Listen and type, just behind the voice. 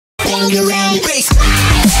Hey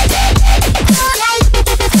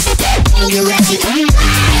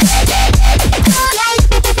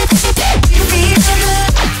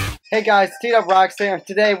guys, T-Dub Rocks here, and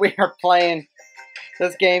today we are playing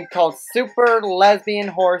this game called Super Lesbian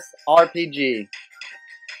Horse RPG.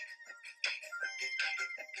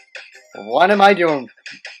 What am I doing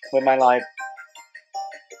with my life?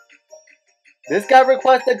 This got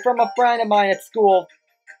requested from a friend of mine at school,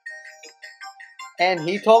 and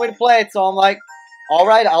he told me to play it, so I'm like,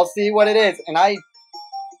 alright, I'll see what it is. And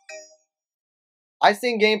I've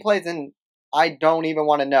seen gameplays and I don't even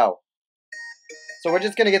want to know. So we're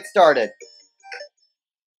just going to get started.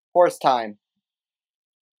 Horse time.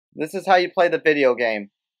 This is how you play the video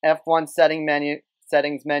game. F1 settings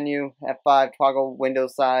menu, F5 toggle window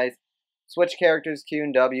size, switch characters Q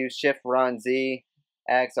and W, shift run Z,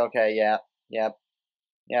 X, okay, yep,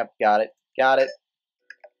 got it.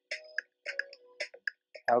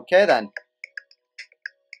 Okay then.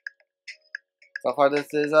 So far this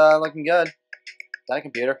is looking good. Is that a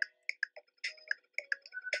computer?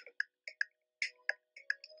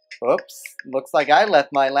 Oops, looks like I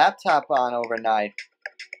left my laptop on overnight.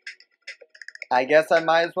 I guess I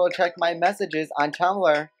might as well check my messages on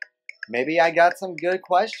Tumblr. Maybe I got some good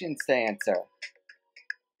questions to answer.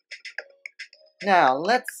 Now,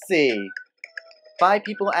 let's see. 5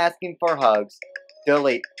 people asking for hugs.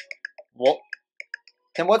 Delete. Well,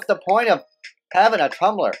 then what's the point of having a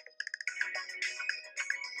Tumblr?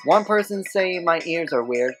 1 person saying my ears are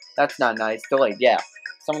weird. That's not nice. Delete. Yeah.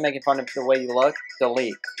 Someone making fun of the way you look.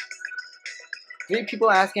 Delete. 3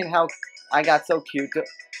 people asking how I got so cute.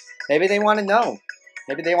 Maybe they want to know.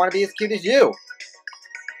 Maybe they want to be as cute as you.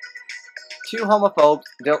 2 homophobes.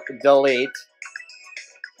 Delete.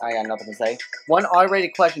 I got nothing to say. 1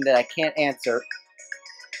 R-rated question that I can't answer.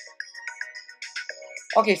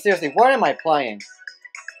 Okay, seriously, what am I playing?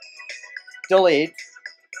 Delete.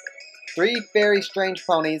 3 very strange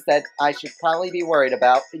ponies that I should probably be worried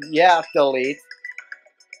about. Yeah, delete.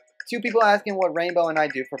 2 people asking what Rainbow and I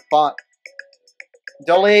do for fun.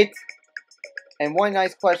 Delete. And 1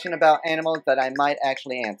 nice question about animals that I might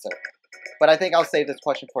actually answer. But I think I'll save this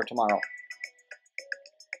question for tomorrow.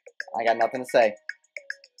 I got nothing to say.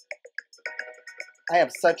 I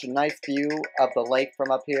have such a nice view of the lake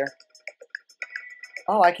from up here.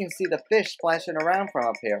 Oh, I can see the fish splashing around from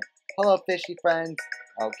up here. Hello, fishy friends.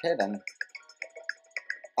 Okay, then.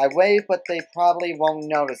 I wave, but they probably won't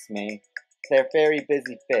notice me. They're very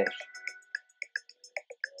busy fish.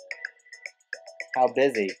 How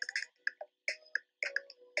busy?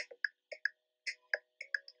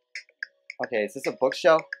 Okay, is this a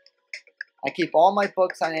bookshelf? I keep all my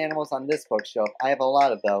books on animals on this bookshelf. I have a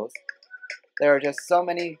lot of those. There are just so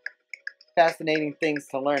many fascinating things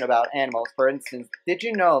to learn about animals. For instance, did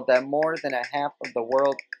you know that more than a half of the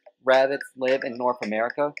world's rabbits live in North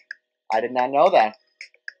America? I did not know that.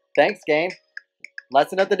 Thanks, game.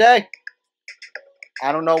 Lesson of the day.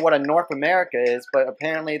 I don't know what a North America is, but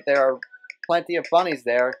apparently there are plenty of bunnies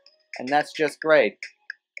there, and that's just great.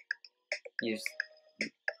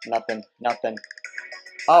 Nothing.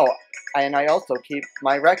 Oh, and I also keep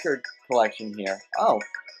my record collection here. Oh.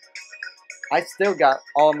 I still got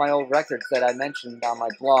all of my old records that I mentioned on my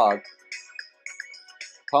blog.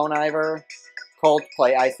 Pone Iver,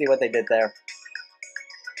 Coldplay, I see what they did there.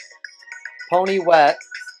 Pony West.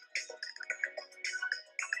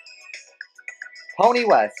 Pony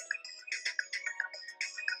West.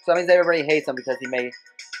 So that means everybody hates him because he made...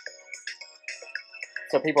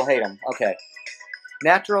 So people hate him. Okay.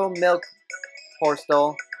 Natural Milk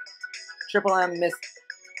Horstel. Triple M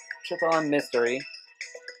Mystery.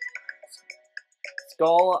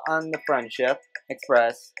 Skull on the Friendship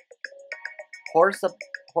Express. Horse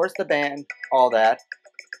the Band. All that.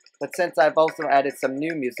 But since I've also added some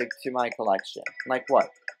new music to my collection. Like what?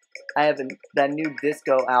 I have that new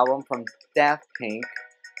disco album from Daft Punk.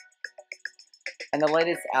 And the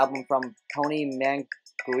latest album from Tony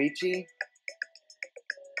Manguichi.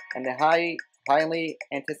 And the highly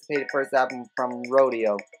anticipated first album from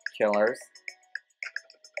Rodeo Killers.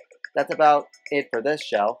 That's about it for this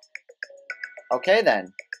show. Okay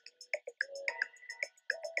then.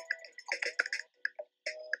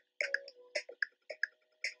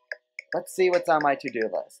 Let's see what's on my to-do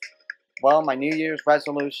list. Well, my New Year's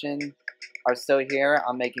resolutions are still here.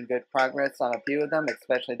 I'm making good progress on a few of them,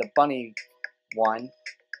 especially the bunny one.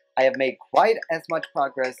 I have made quite as much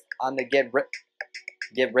progress on the get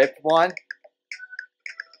ripped one.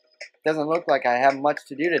 Doesn't look like I have much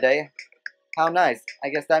to do today. How nice. I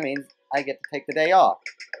guess that means I get to take the day off.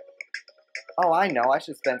 Oh, I know. I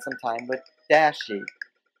should spend some time with Dashi.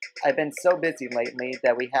 I've been so busy lately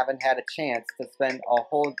that we haven't had a chance to spend a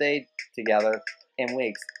whole day together in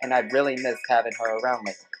weeks, and I've really missed having her around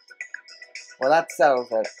lately. Well, that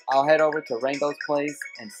settles it. I'll head over to Rainbow's place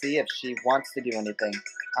and see if she wants to do anything.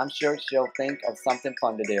 I'm sure she'll think of something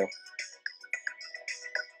fun to do.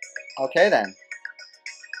 Okay then.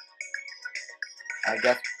 I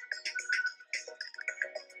guess.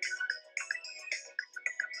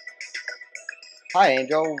 Hi,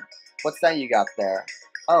 Angel. What's that you got there?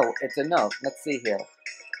 Oh, it's a note. Let's see here.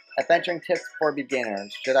 Adventuring tips for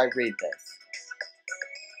beginners. Should I read this?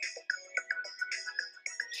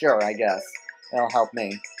 Sure, I guess. It'll help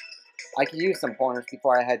me. I could use some pointers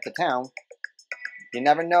before I head to town. You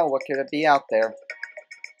never know what could be out there.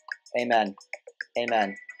 Amen.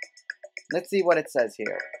 Amen. Let's see what it says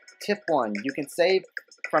here. Tip 1. You can save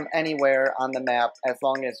from anywhere on the map as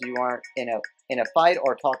long as you aren't in a fight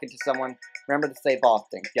or talking to someone. Remember to save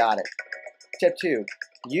often. Got it. Tip 2.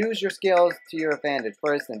 Use your skills to your advantage.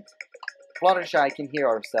 For instance, Fluttershy can heal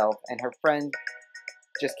herself, and her friend.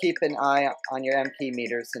 Just keep an eye on your MP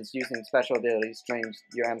meter since using special abilities drains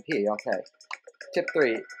your MP. Okay. Tip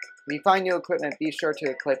 3. If you find new equipment, be sure to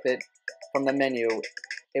equip it from the menu.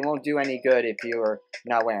 It won't do any good if you're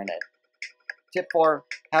not wearing it. Tip 4.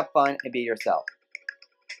 Have fun and be yourself.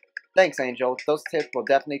 Thanks, Angel. Those tips will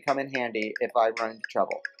definitely come in handy if I run into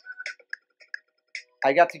trouble.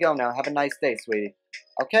 I got to go now. Have a nice day, sweetie.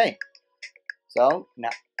 Okay. So,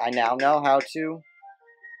 I now know how to...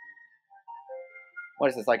 What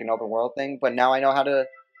is this, like an open world thing? But now I know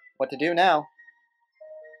what to do now.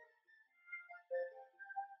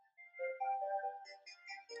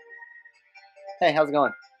 Hey, how's it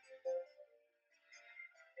going?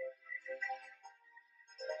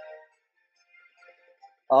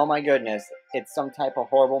 Oh my goodness, it's some type of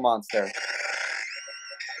horrible monster.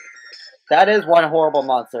 That is one horrible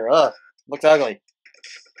monster. Ugh, looks ugly.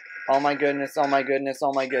 Oh my goodness, oh my goodness,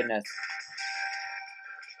 oh my goodness.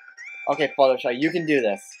 Okay, Fluttershy, you can do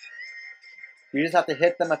this. You just have to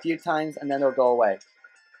hit them a few times and then they'll go away.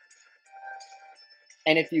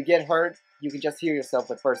 And if you get hurt, you can just heal yourself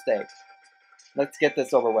with first aid. Let's get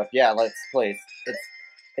this over with. Yeah, let's, please.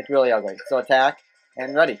 It's really ugly. So attack,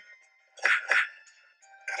 and ready.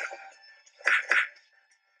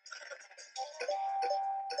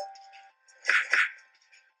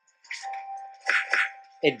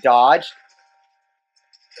 It dodged.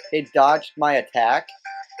 It dodged my attack.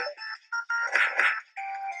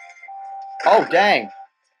 Oh, dang.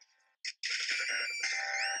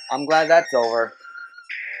 I'm glad that's over.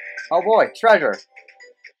 Oh boy, treasure.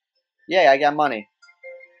 Yay, I got money.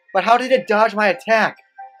 But how did it dodge my attack?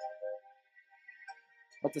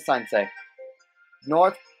 What's the sign say?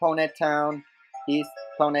 North Ponet Town, East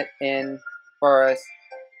Ponet Inn, Forest,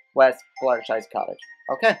 West Fluttershy's Cottage.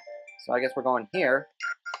 Okay, so I guess we're going here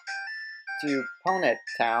to Ponet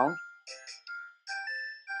Town.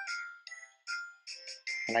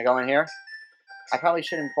 Can I go in here? I probably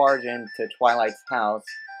shouldn't barge into Twilight's house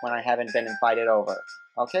when I haven't been invited over.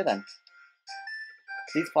 Okay then.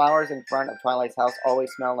 These flowers in front of Twilight's house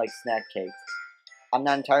always smell like snack cakes. I'm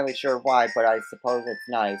not entirely sure why, but I suppose it's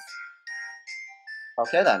nice.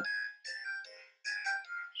 Okay then.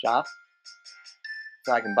 Shop.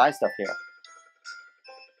 So I can buy stuff here.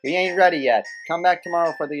 We ain't ready yet. Come back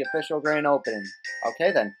tomorrow for the official grand opening.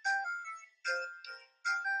 Okay then.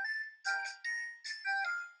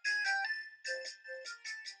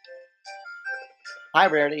 Hi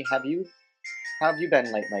Rarity, how have you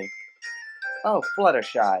been lately? Oh,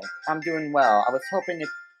 Fluttershy. I'm doing well. I was hoping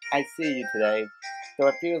I'd see you today, though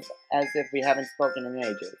it feels as if we haven't spoken in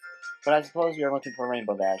ages. But I suppose you're looking for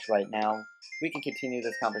Rainbow Dash right now. We can continue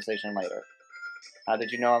this conversation later. How did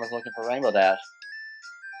you know I was looking for Rainbow Dash?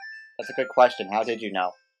 That's a good question. How did you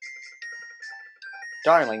know?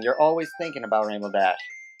 Darling, you're always thinking about Rainbow Dash.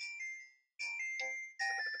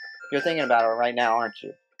 You're thinking about her right now, aren't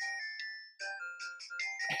you?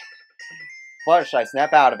 Fluttershy,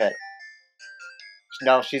 snap out of it.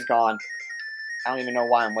 No, she's gone. I don't even know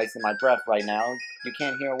why I'm wasting my breath right now. You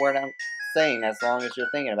can't hear a word I'm saying as long as you're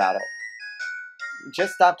thinking about it.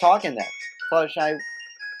 Just stop talking then. Fluttershy,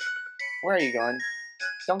 where are you going?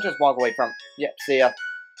 Don't just walk away from... Yep, see ya.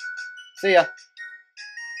 See ya.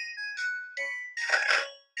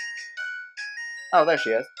 Oh, there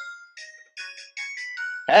she is.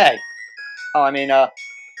 Hey! Oh, I mean,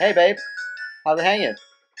 hey babe. How's it hanging?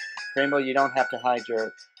 Rainbow, you don't have to hide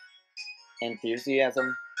your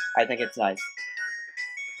enthusiasm. I think it's nice.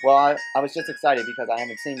 Well, I was just excited because I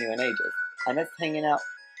haven't seen you in ages. I missed hanging out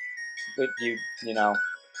with you, you know.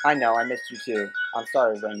 I know, I missed you too. I'm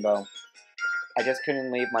sorry, Rainbow. I just couldn't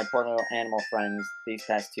leave my poor little animal friends these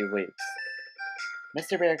past 2 weeks.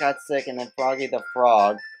 Mr. Bear got sick, and then Froggy the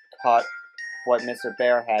Frog caught what Mr.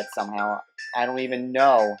 Bear had somehow. I don't even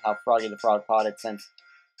know how Froggy the Frog caught it since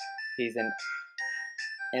he's an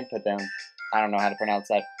impidum. I don't know how to pronounce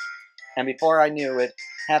that. And before I knew it,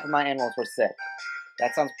 half of my animals were sick.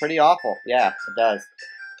 That sounds pretty awful. Yeah, it does.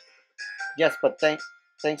 Yes, but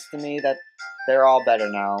thanks to me that they're all better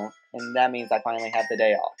now, and that means I finally have the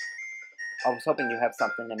day off. I was hoping you have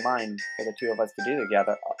something in mind for the two of us to do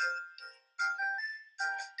together.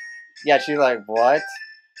 Yeah, she's like, what?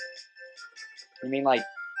 You mean like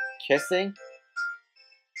kissing?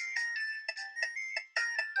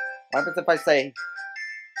 What happens if I say,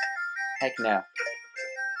 heck no,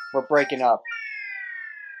 we're breaking up?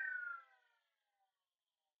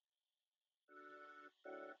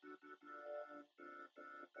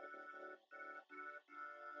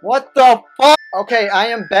 What the fuck? Okay, I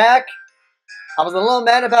am back. I was a little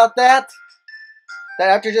mad about that. That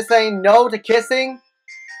after just saying no to kissing,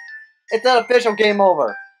 it's an official game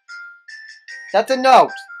over. That's a note.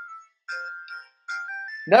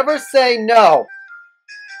 Never say no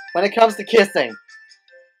when it comes to kissing.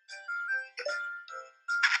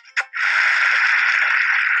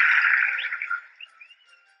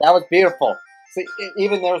 That was beautiful. See,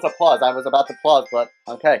 even there was applause. I was about to applause, but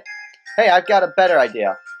okay. Hey, I've got a better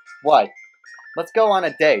idea. What? Let's go on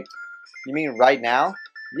a date. You mean right now?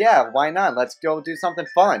 Yeah, why not? Let's go do something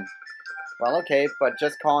fun. Well, okay, but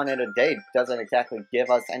just calling it a date doesn't exactly give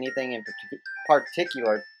us anything in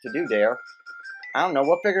particular to do there. I don't know,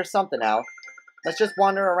 we'll figure something out. Let's just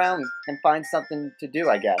wander around and find something to do,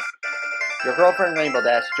 I guess. Your girlfriend Rainbow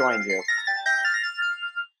Dash joined you.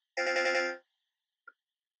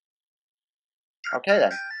 Okay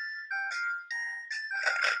then.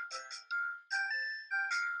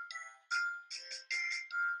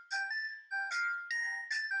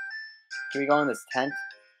 Can we go in this tent?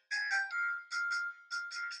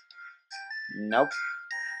 Nope.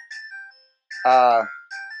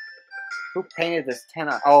 Who painted this tent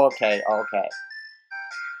on? Oh, okay, okay.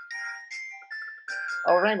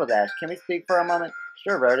 Oh, Rainbow Dash, can we speak for a moment?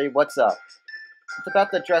 Sure, Rarity, what's up? It's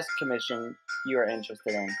about the dress commission you are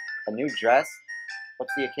interested in. A new dress?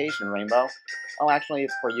 What's the occasion, Rainbow? Oh, actually,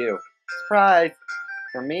 it's for you. Surprise!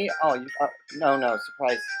 For me? Oh, no,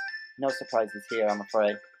 surprise. No surprises here, I'm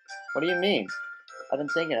afraid. What do you mean? I've been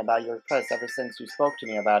thinking about your request ever since you spoke to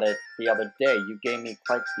me about it the other day. You gave me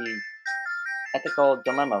quite the ethical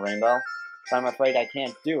dilemma, Rainbow. But I'm afraid I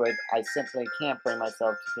can't do it. I simply can't bring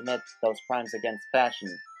myself to commit those crimes against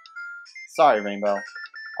fashion. Sorry, Rainbow.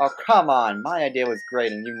 Oh, come on. My idea was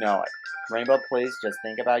great and you know it. Rainbow, please just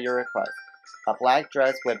think about your request. A black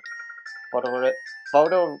dress with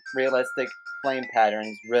photorealistic flame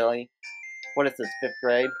patterns, really? What is this, 5th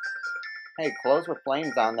grade? Hey, clothes with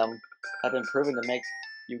flames on them have been proven to make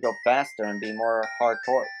you go faster and be more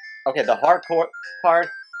hardcore. Okay, the hardcore part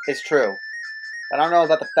is true. But I don't know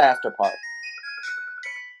about the faster part.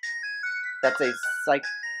 That's a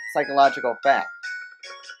psychological fact.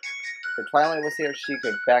 If Twilight was here, she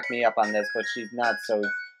could back me up on this, but she's not, so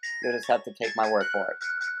you'll just have to take my word for it.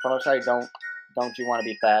 Fluttershy, don't you want to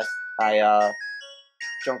be fast?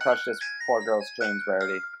 Don't crush this poor girl's dreams,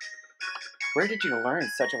 Rarity. Where did you learn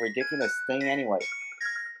such a ridiculous thing anyway?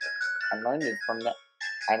 I learned it from that.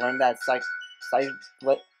 I learned that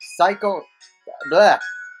blah.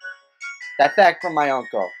 That fact from my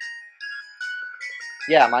uncle.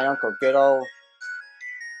 Yeah, my uncle. Good old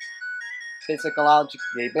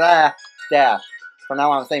physiologically blah dash. From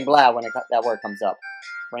now on, I'm saying blah when that word comes up.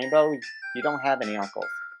 Rainbow, you don't have any uncles.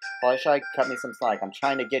 Fluttershy, cut me some slack. I'm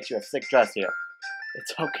trying to get you a sick dress here.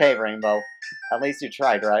 It's okay, Rainbow. At least you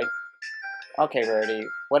tried, right? Okay, Rarity,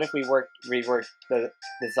 what if we rework the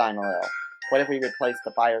design a little? What if we replace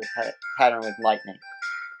the fire pattern with lightning?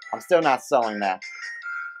 I'm still not sewing that.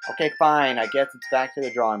 Okay, fine, I guess it's back to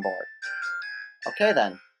the drawing board. Okay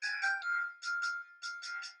then.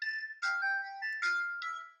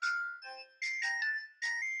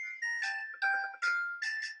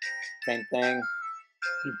 Same thing.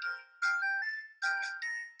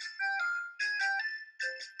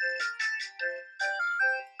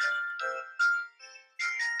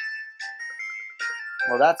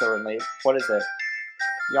 Well, that's a relief. What is it?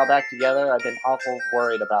 Y'all back together? I've been awful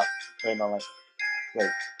worried about Rainbow. Wait,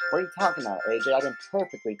 what are you talking about, AJ? I've been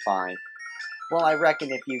perfectly fine. Well, I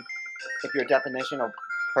reckon if your definition of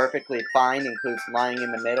perfectly fine includes lying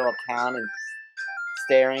in the middle of town and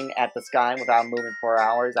staring at the sky without moving for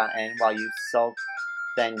hours on end while you sulk,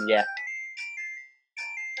 then yeah,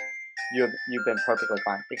 you've been perfectly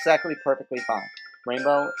fine. Exactly perfectly fine.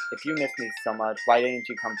 Rainbow, if you miss me so much, why didn't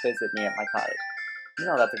you come visit me at my cottage? You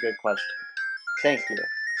know that's a good question. Thank you.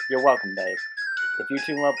 You're welcome, babe. If you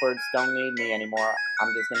two lovebirds don't need me anymore,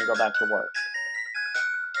 I'm just gonna go back to work.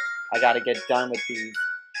 I gotta get done with these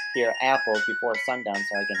here apples before sundown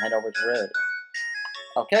so I can head over to Rarity's.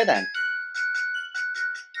 Okay then.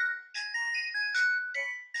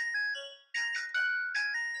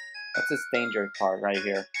 What's this danger part right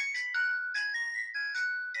here?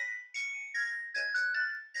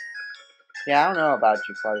 Yeah, I don't know about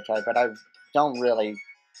you, Fluttershy, but I don't really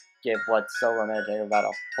give what's so romantic about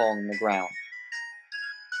a hole in the ground.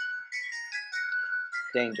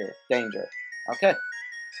 Danger, danger. Okay,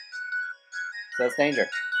 so it's danger.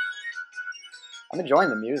 I'm enjoying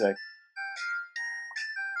the music.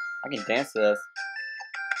 I can dance to this.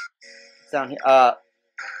 It's down here.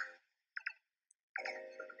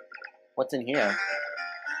 What's in here?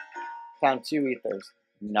 Found 2 ethers.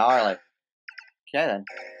 Gnarly. Okay then.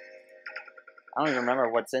 I don't even remember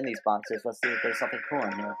what's in these boxes. Let's see if there's something cool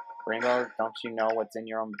in here. Rainbow, don't you know what's in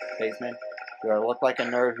your own basement? Do I look like a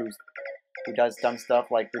nerd who does dumb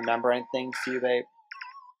stuff like remembering things to you, babe?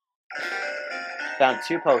 Found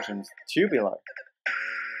 2 potions. Tubular.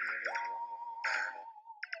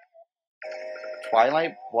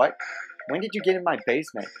 Twilight? What? When did you get in my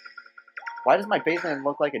basement? Why does my basement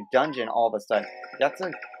look like a dungeon all of a sudden? That's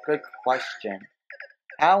a good question.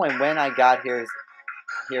 How and when I got here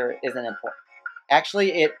isn't important.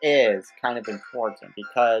 Actually, it is kind of important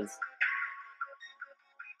because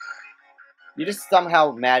you just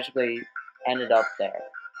somehow magically ended up there.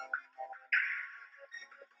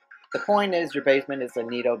 The point is, your basement is a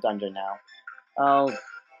neato dungeon now. Oh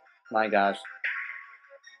my gosh.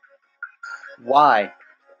 Why?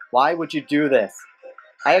 Why would you do this?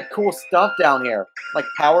 I had cool stuff down here, like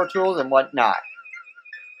power tools and whatnot.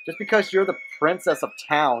 Just because you're the princess of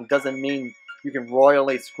town doesn't mean you can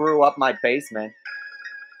royally screw up my basement.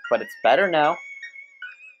 But it's better now.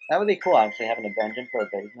 That would be cool, actually, having a dungeon for a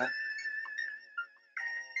basement.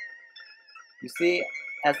 You see,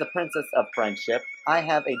 as the princess of friendship, I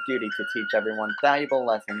have a duty to teach everyone valuable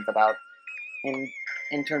lessons about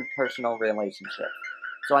interpersonal relationships.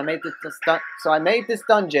 So I made this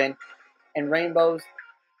dungeon, and Rainbows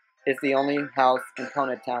is the only house in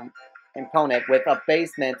Ponent with a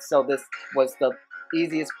basement, so this was the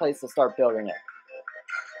easiest place to start building it.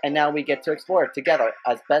 And now we get to explore it together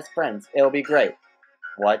as best friends. It'll be great.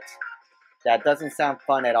 What? That doesn't sound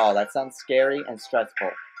fun at all. That sounds scary and stressful.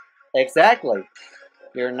 Exactly.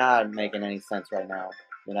 You're not making any sense right now,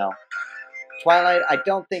 you know. Twilight, I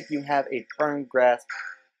don't think you have a firm grasp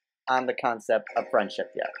on the concept of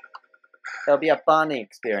friendship yet. It'll be a bonding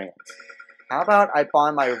experience. How about I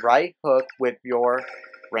bond my right hook with your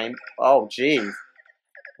rainbow? Oh, jeez.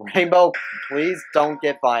 Rainbow, please don't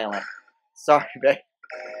get violent. Sorry, babe.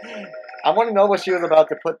 I want to know what she was about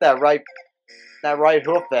to put that right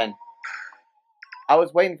hoof in. I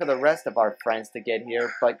was waiting for the rest of our friends to get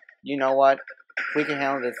here, but you know what? We can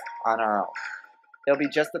handle this on our own. It'll be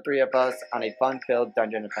just the 3 of us on a fun-filled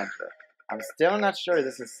dungeon adventure. I'm still not sure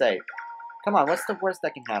this is safe. Come on, what's the worst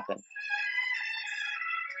that can happen?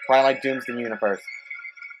 Twilight dooms the universe.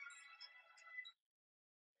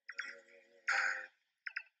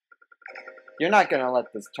 You're not gonna let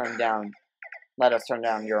us turn down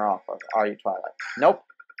your offer, are you, Twilight? Nope.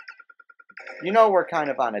 You know we're kind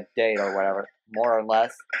of on a date or whatever, more or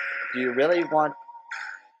less. Do you really want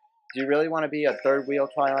to be a third wheel,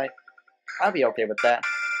 Twilight? I'll be okay with that.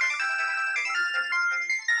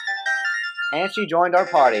 And she joined our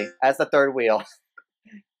party as the third wheel.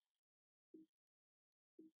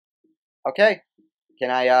 Okay.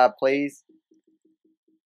 Can I, please?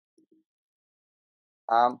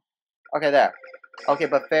 Okay, there. Okay,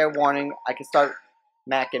 but fair warning, I can start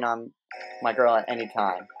macking on my girl at any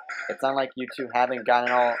time. It's not like you two haven't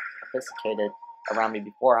gotten all sophisticated around me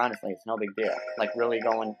before, honestly. It's no big deal. Like, really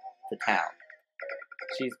going to town.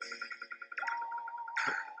 She's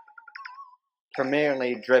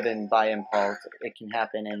primarily driven by impulse. It can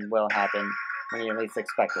happen and will happen when you least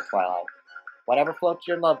expect it, Twilight. Whatever floats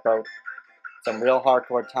your love boat. Some real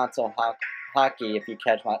hardcore tonsil hockey if you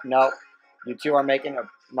catch my... No, you two are making a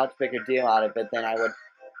much bigger deal out of it than I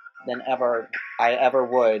ever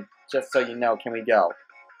would. Just so you know, can we go?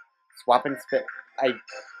 Swap and spit.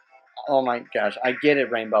 Oh my gosh, I get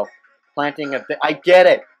it, Rainbow. Planting a bit. I get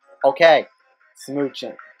it. Okay,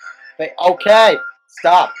 smooching. Okay,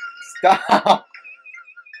 stop.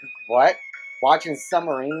 What? Watching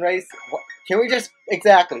submarine race? What? Can we just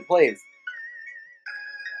exactly, please?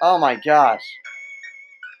 Oh my gosh.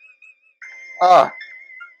 Ugh.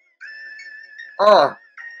 Ugh.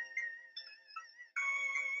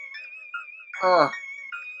 Ugh.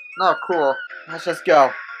 Not cool. Let's just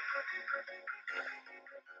go.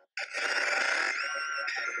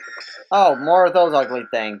 Oh, more of those ugly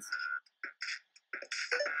things.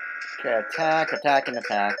 Okay, attack, attack, and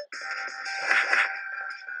attack.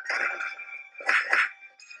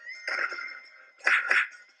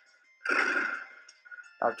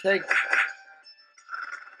 Okay.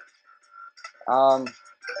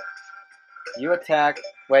 You attack.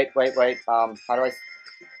 Wait. How do I...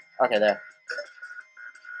 Okay, there.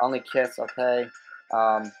 Only kiss, okay.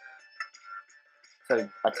 So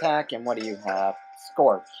attack, and what do you have?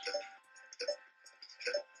 Scorch.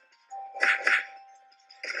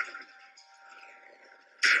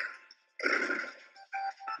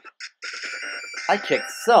 I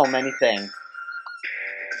kicked so many things.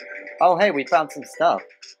 Oh, hey, we found some stuff.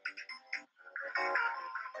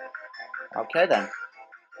 Okay, then.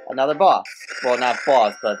 Another boss. Well, not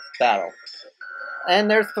boss, but battle.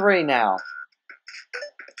 And there's 3 now.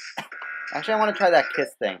 Actually, I want to try that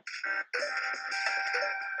kiss thing.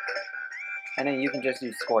 And then you can just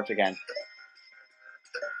use Scorch again.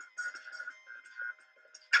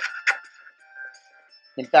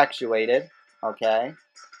 Infatuated. Okay.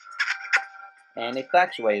 And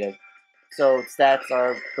infatuated. So stats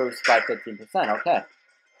are boosted by 15%. Okay.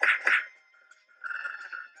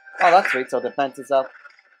 Oh, that's sweet. So defense is up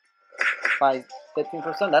by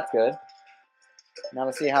 15%. That's good. Now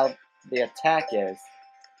let's see how the attack is.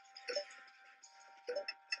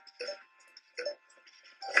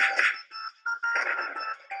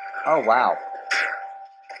 Oh, wow.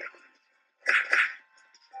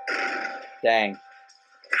 Dang.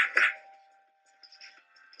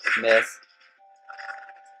 Miss.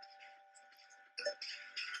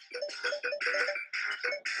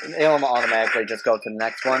 It'll automatically just go to the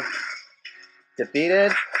next one.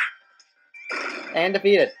 Defeated. And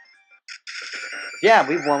defeated. Yeah,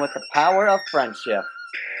 we won with the power of friendship.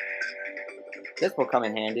 This will come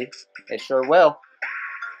in handy. It sure will.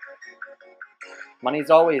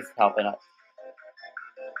 Money's always helping us.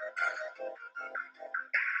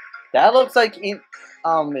 That looks like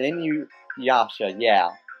Inuyasha, yeah.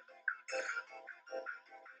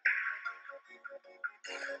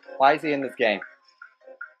 Why is he in this game?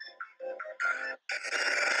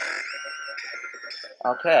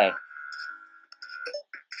 Okay.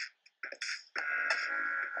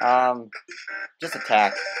 Just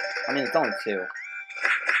attack. I mean, it's only 2.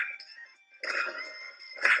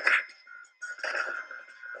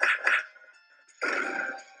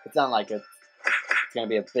 It's not like it's gonna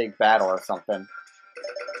be a big battle or something.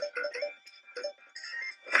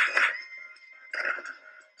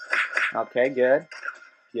 Okay, good.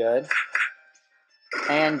 Good.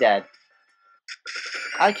 And dead.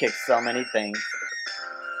 I kicked so many things.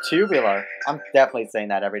 Tubular. I'm definitely saying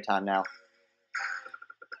that every time now.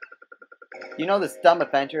 You know, this dumb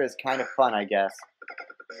adventure is kind of fun, I guess.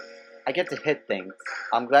 I get to hit things.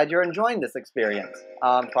 I'm glad you're enjoying this experience.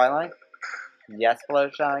 Twilight? Yes,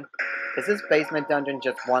 Fluttershy? Is this basement dungeon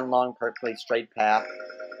just one long, perfectly straight path?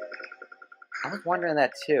 I was wondering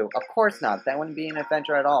that too. Of course not. That wouldn't be an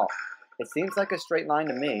adventure at all. It seems like a straight line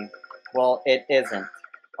to me. Well, it isn't.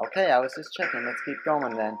 Okay, I was just checking. Let's keep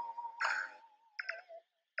going then.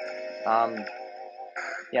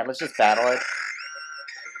 Yeah, let's just battle it.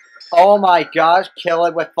 Oh my gosh, kill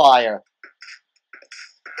it with fire.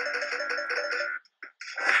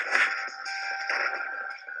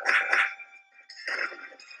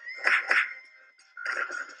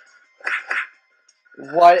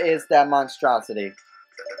 What is that monstrosity?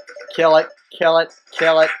 Kill it, kill it,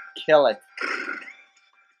 kill it, kill it.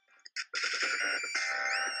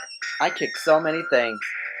 I kicked so many things.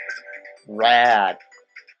 Rad.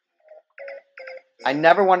 I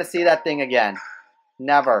never want to see that thing again.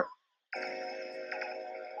 Never.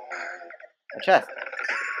 A chest.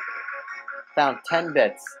 Found 10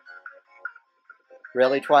 bits.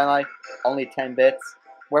 Really, Twilight? Only 10 bits?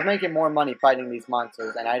 We're making more money fighting these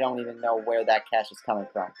monsters, and I don't even know where that cash is coming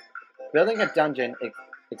from. Building a dungeon is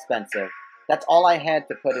expensive. That's all I had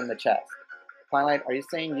to put in the chest. Twilight, are you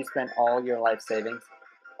saying you spent all your life savings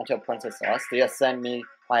until Princess Celestia sent me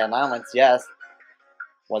my allowance? Yes.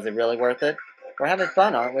 Was it really worth it? We're having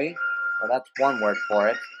fun, aren't we? Well, that's one word for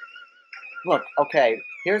it. Look, okay,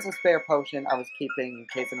 here's a spare potion I was keeping in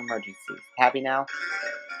case of emergencies. Happy now?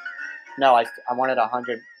 No, I wanted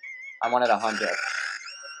 100. I wanted 100.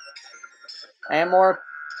 And more,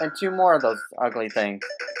 and 2 more of those ugly things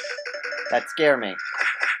that scare me.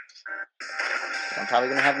 I'm probably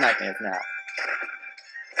gonna have nightmares now.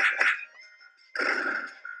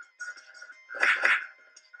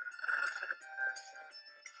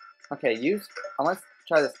 Okay, let's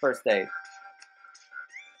try this first aid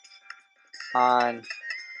on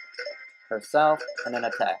herself, and then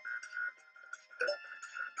attack.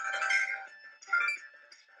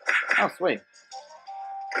 Oh, sweet.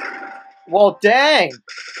 Well, dang!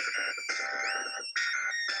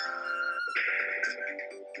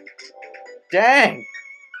 Dang!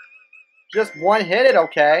 Just one hit it,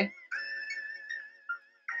 okay.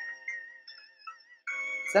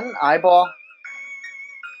 Is that an eyeball?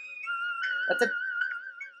 That's an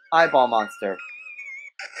eyeball monster.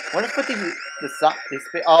 What if with the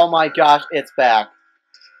oh my gosh, it's back.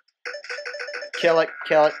 Kill it,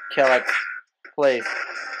 kill it, kill it. Please.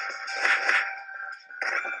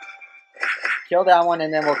 Kill that one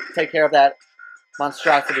and then we'll take care of that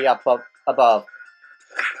monstrosity up above.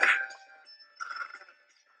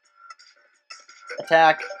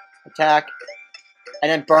 Attack, attack, and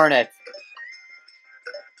then burn it.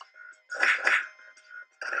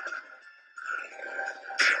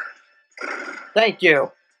 Thank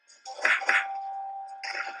you.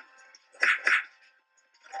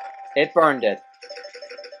 It burned it.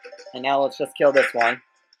 And now let's just kill this one.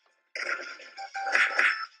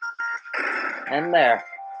 And there.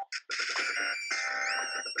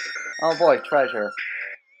 Oh boy, treasure.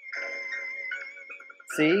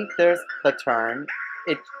 See, there's the turn.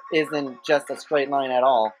 It isn't just a straight line at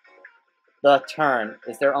all. The turn.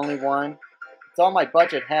 Is there only one? It's all my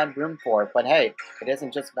budget had room for, but hey, it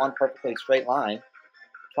isn't just one perfectly straight line.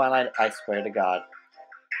 Twilight, I swear to God.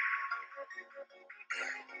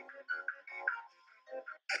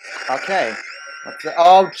 Okay.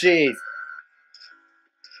 Oh, jeez.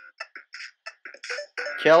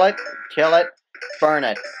 Kill it, burn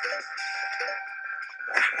it.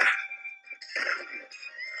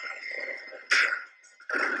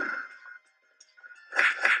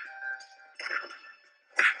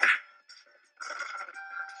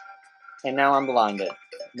 And now I'm blinded.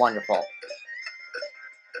 Wonderful.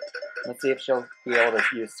 Let's see if she'll be able to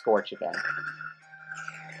use Scorch again.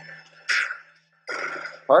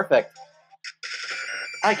 Perfect.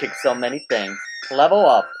 I kick so many things. Level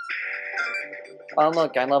up. Oh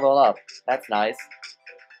look, I level up. That's nice.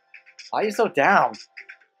 Why are you so down?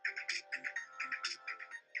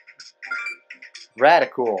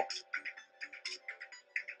 Radical.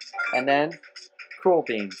 And then, cool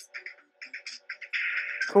beans.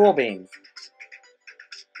 Cool beans.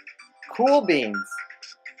 Cool beans.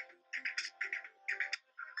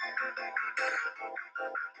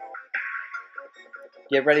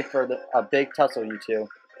 Get ready for a big tussle, you two.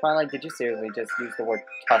 Twilight, did you seriously just use the word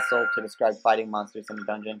tussle to describe fighting monsters in a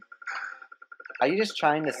dungeon? Are you just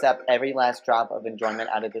trying to sap every last drop of enjoyment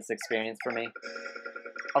out of this experience for me?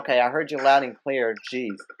 Okay, I heard you loud and clear,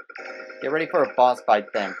 jeez. Get ready for a boss fight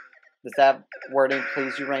then. Does that wording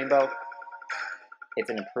please you, Rainbow? It's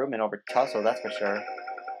an improvement over tussle, that's for sure.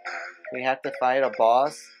 We have to fight a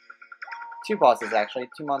boss? Two bosses, actually.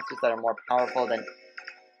 Two monsters that are more powerful than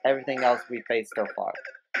everything else we faced so far.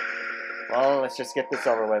 Well, let's just get this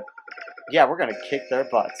over with. Yeah, we're gonna kick their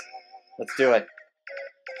butts. Let's do it.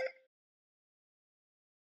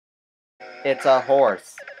 It's a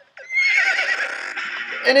horse.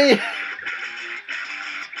 And it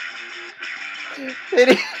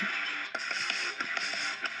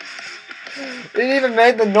even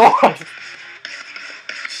made the noise.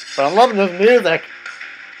 But I'm loving this music.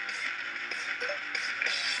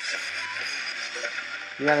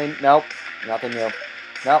 You got any? Nope. Nothing new.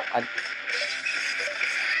 Nope.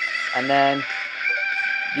 And then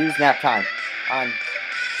use nap time.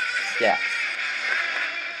 Yeah.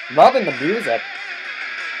 Loving the music.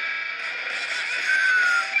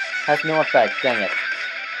 Has no effect. Dang it.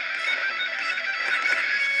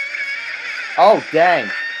 Oh, dang.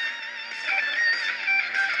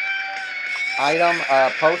 Item,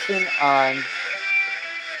 potion on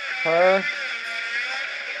her.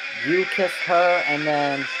 You kiss her, and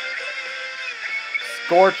then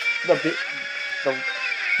scorch the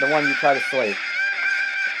one you try to slay.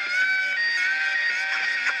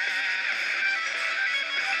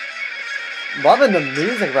 Loving the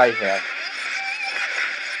music right here.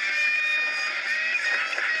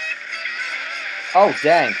 Oh,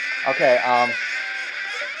 dang. Okay, I'm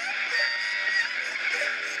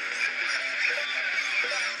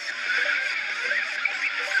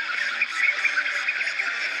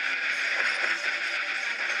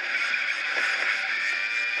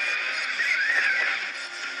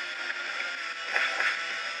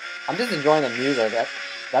just enjoying the music.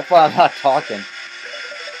 That's why I'm not talking.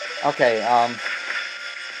 Okay,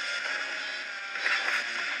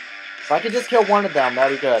 if I could just kill one of them,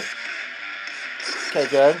 that'd be good. Okay,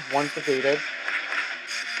 good. One's defeated.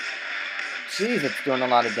 Jeez, it's doing a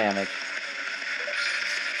lot of damage.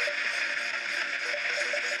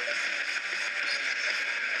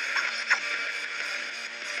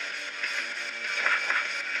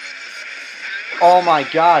 Oh my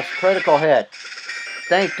gosh, critical hit.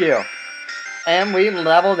 Thank you. And we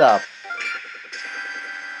leveled up.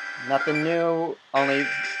 Nothing new, only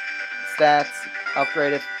stats,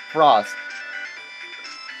 upgraded frost.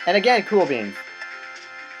 And again, cool beans.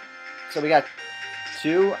 So we got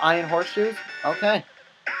 2 iron horseshoes? Okay.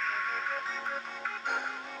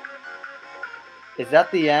 Is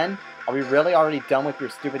that the end? Are we really already done with your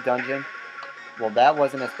stupid dungeon? Well, that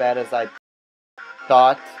wasn't as bad as I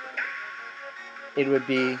thought it would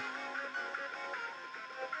be.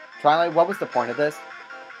 Twilight, what was the point of this?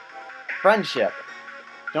 Friendship.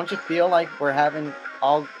 Don't you feel like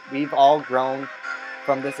we've all grown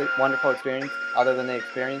from this wonderful experience, other than the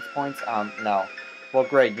experience points? No. Well,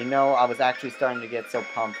 great. You know, I was actually starting to get so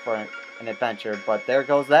pumped for an adventure, but there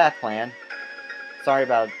goes that plan. Sorry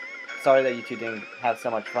that you two didn't have so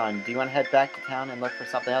much fun. Do you want to head back to town and look for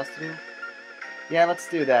something else to do? Yeah, let's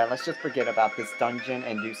do that. Let's just forget about this dungeon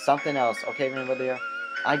and do something else. Okay, Rainbow Deer?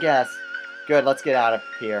 I guess. Good, let's get out of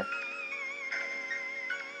here.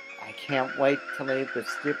 I can't wait to leave this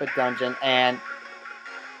stupid dungeon and...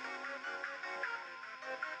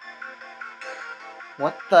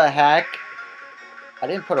 What the heck? I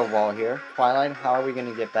didn't put a wall here. Twilight, how are we going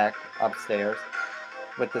to get back upstairs?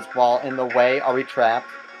 With this wall in the way, are we trapped?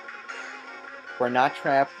 We're not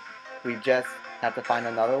trapped. We just have to find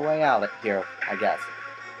another way out here, I guess.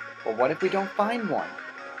 But what if we don't find one?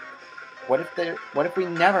 What if we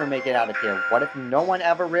never make it out of here? What if no one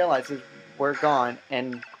ever realizes we're gone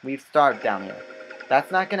and we've starved down here?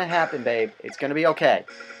 That's not gonna happen, babe. It's gonna be okay.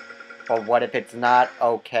 But what if it's not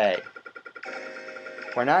okay?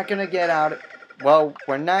 We're not gonna get out. Well,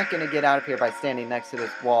 we're not gonna get out of here by standing next to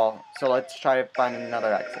this wall. So let's try to find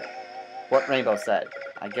another exit. What Rainbow said.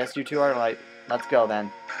 I guess you two are right. Let's go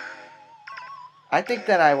then. I think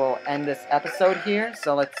that I will end this episode here.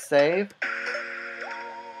 So let's save.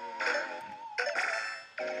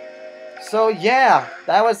 So yeah,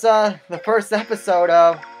 that was the first episode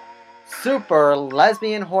of Super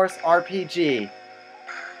Lesbian Horse RPG.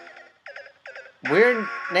 Weird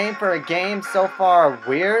name for a game so far,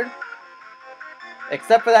 weird.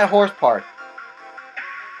 Except for that horse part.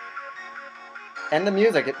 And the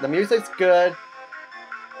music. The music's good.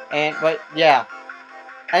 But yeah.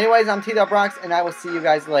 Anyways, I'm T-Dub Rocks, and I will see you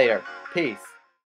guys later. Peace.